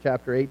close of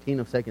chapter 18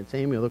 of 2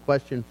 Samuel, the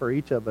question for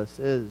each of us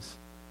is,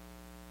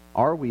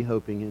 are we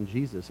hoping in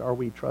Jesus? Are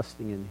we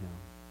trusting in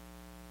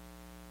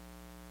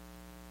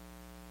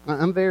Him?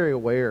 I'm very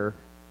aware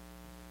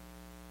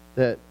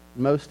that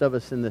most of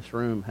us in this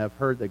room have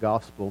heard the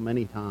gospel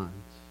many times.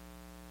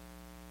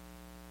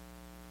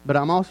 But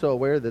I'm also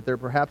aware that there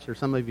perhaps are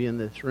some of you in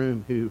this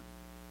room who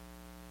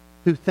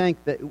think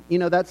that,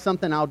 that's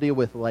something I'll deal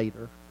with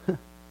later.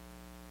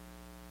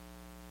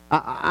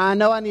 I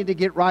know I need to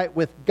get right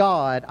with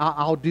God.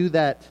 I'll do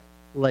that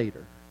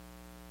later.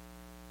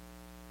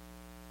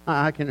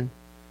 I can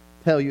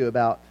tell you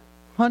about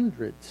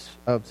hundreds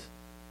of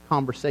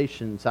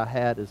conversations I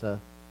had as a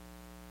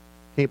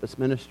campus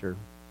minister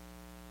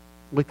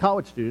with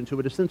college students who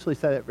would essentially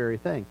say that very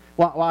thing.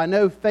 Well, I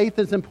know faith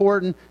is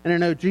important and I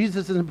know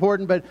Jesus is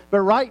important, but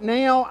right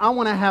now I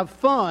want to have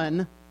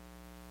fun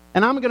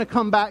and I'm going to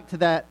come back to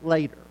that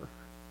later.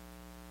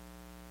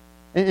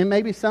 And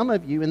maybe some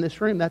of you in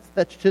this room,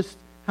 that's just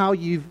how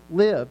you've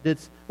lived.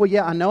 It's, well,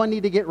 yeah, I know I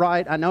need to get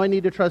right. I know I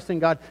need to trust in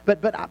God.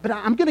 But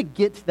I'm going to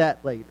get to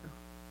that later.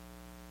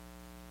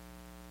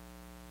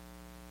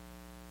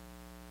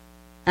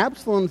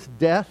 Absalom's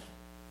death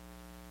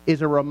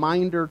is a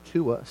reminder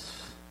to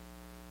us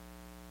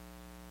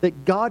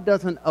that God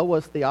doesn't owe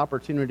us the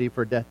opportunity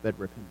for deathbed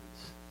repentance.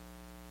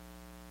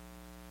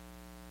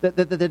 That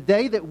the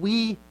day that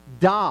we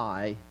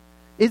die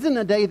isn't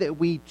a day that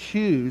we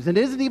choose, and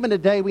isn't even a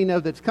day we know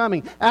that's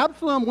coming.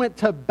 Absalom went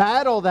to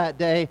battle that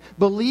day,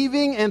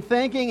 believing and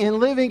thinking and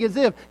living as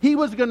if he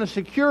was going to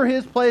secure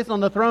his place on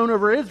the throne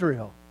over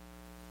Israel.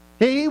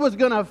 He was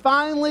going to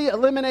finally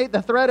eliminate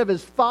the threat of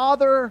his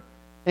father,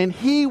 and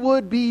he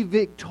would be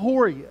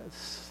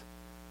victorious.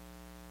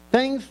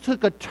 Things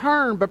took a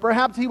turn, but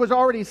perhaps he was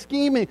already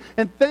scheming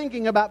and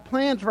thinking about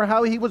plans for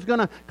how he was going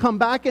to come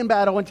back in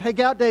battle and take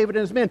out David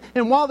and his men.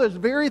 And while those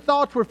very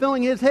thoughts were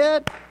filling his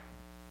head,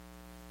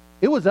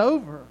 it was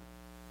over.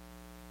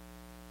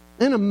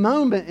 In a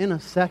moment, in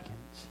a second.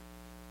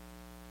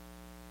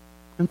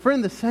 And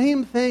friend, the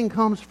same thing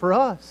comes for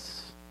us.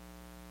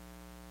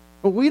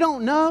 But we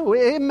don't know.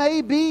 It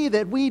may be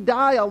that we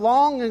die a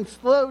long and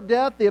slow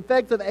death. The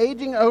effects of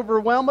aging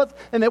overwhelm us,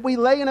 and that we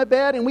lay in a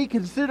bed and we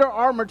consider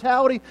our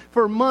mortality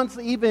for months,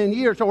 even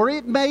years. Or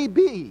it may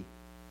be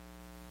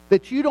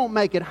that you don't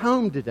make it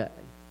home today.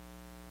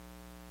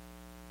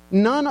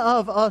 None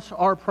of us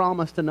are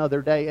promised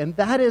another day, and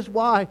that is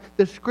why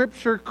the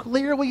Scripture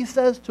clearly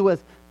says to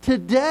us,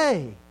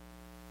 today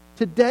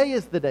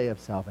is the day of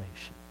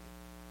salvation.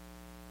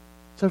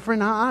 So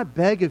friend, I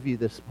beg of you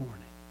this morning,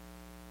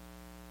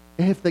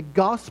 if the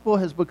gospel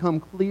has become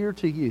clear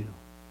to you,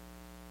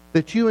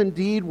 that you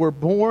indeed were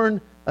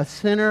born a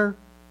sinner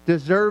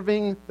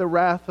deserving the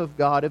wrath of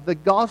God, if the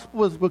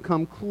gospel has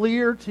become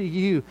clear to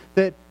you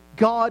that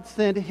God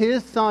sent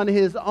His Son,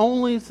 His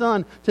only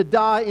Son, to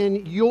die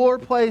in your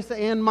place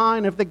and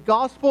mine, if the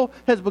gospel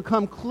has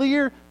become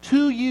clear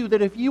to you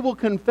that if you will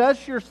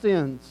confess your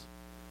sins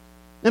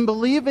and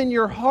believe in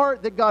your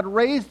heart that God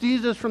raised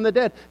Jesus from the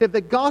dead, if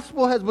the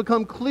gospel has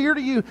become clear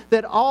to you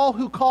that all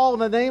who call on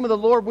the name of the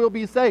Lord will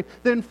be saved,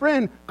 then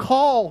friend,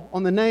 call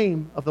on the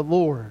name of the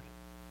Lord.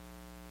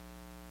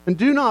 And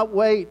do not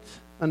wait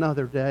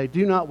another day.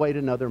 Do not wait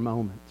another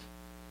moment.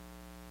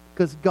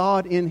 Because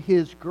God in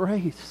His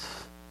grace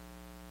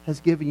has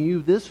given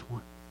you this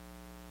one.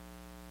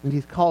 And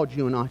He's called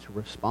you and I to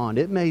respond.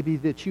 It may be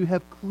that you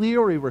have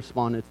clearly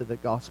responded to the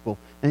gospel,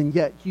 and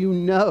yet you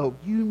know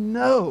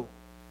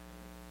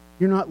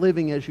you're not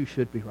living as you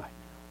should be right now.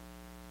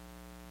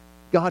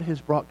 God has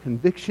brought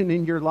conviction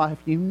in your life.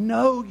 You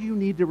know you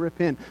need to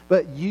repent,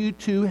 but you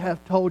too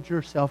have told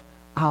yourself,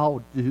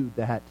 I'll do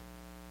that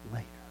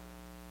later.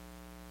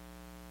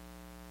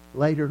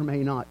 Later may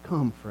not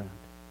come, friend.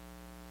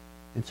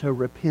 And so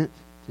repent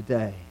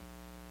today.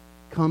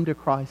 Come to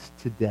Christ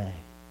today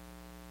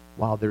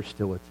while there's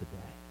still a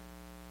today.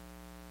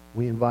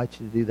 We invite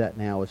you to do that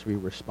now as we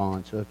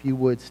respond. So if you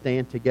would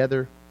stand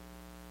together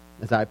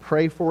as I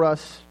pray for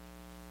us,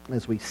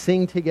 as we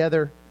sing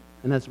together,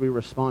 and as we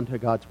respond to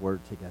God's word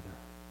together.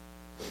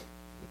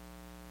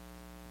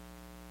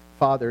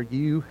 Father,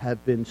 you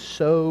have been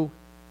so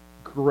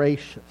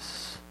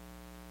gracious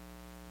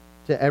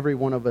to every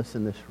one of us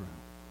in this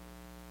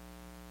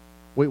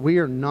room. We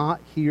are not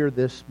here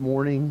this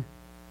morning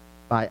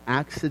by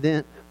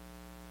accident,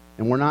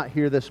 and we're not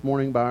here this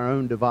morning by our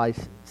own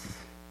devices.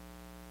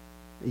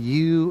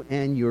 You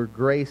and your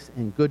grace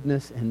and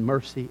goodness and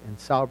mercy and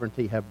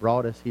sovereignty have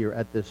brought us here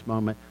at this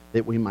moment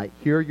that we might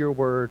hear your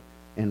word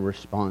and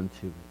respond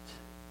to it.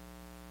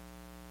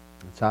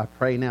 And so I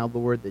pray now,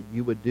 Lord, that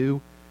you would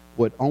do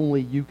what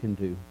only you can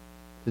do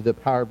through the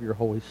power of your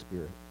Holy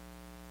Spirit.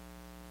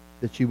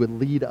 That you would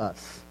lead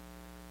us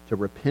to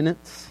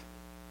repentance,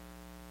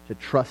 to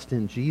trust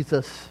in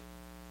Jesus,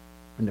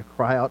 and to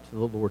cry out to the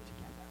Lord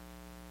together.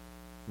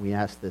 We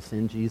ask this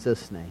in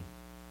Jesus' name.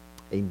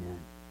 Amen.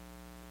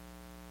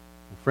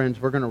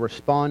 Friends, we're going to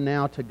respond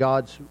now to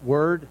God's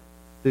word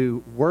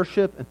through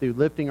worship and through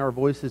lifting our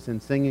voices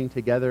and singing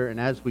together. And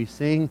as we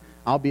sing,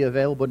 I'll be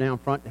available down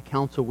front to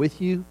counsel with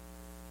you.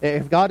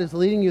 If God is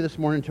leading you this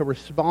morning to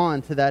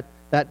respond to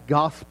that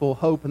gospel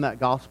hope and that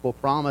gospel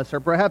promise, or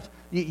perhaps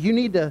you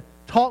need to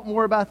talk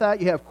more about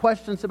that, you have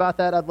questions about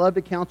that, I'd love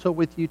to counsel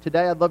with you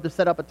today. I'd love to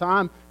set up a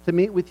time to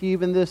meet with you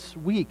even this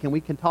week, and we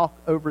can talk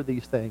over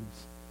these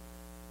things.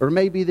 Or it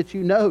may be that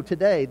you know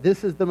today,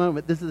 this is the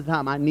moment, this is the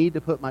time. I need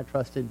to put my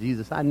trust in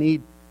Jesus. I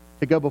need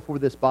to go before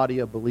this body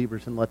of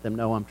believers and let them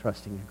know I'm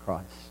trusting in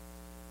Christ.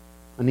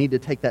 I need to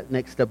take that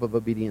next step of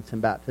obedience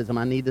and baptism.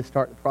 I need to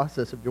start the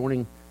process of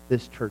joining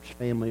this church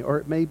family. Or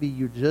it may be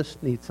you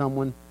just need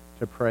someone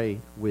to pray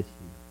with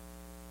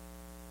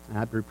you. And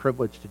I'd be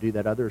privileged to do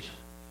that. Others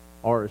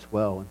are as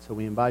well. And so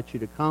we invite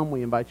you to come.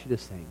 We invite you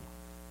to sing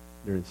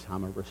during this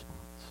time of response.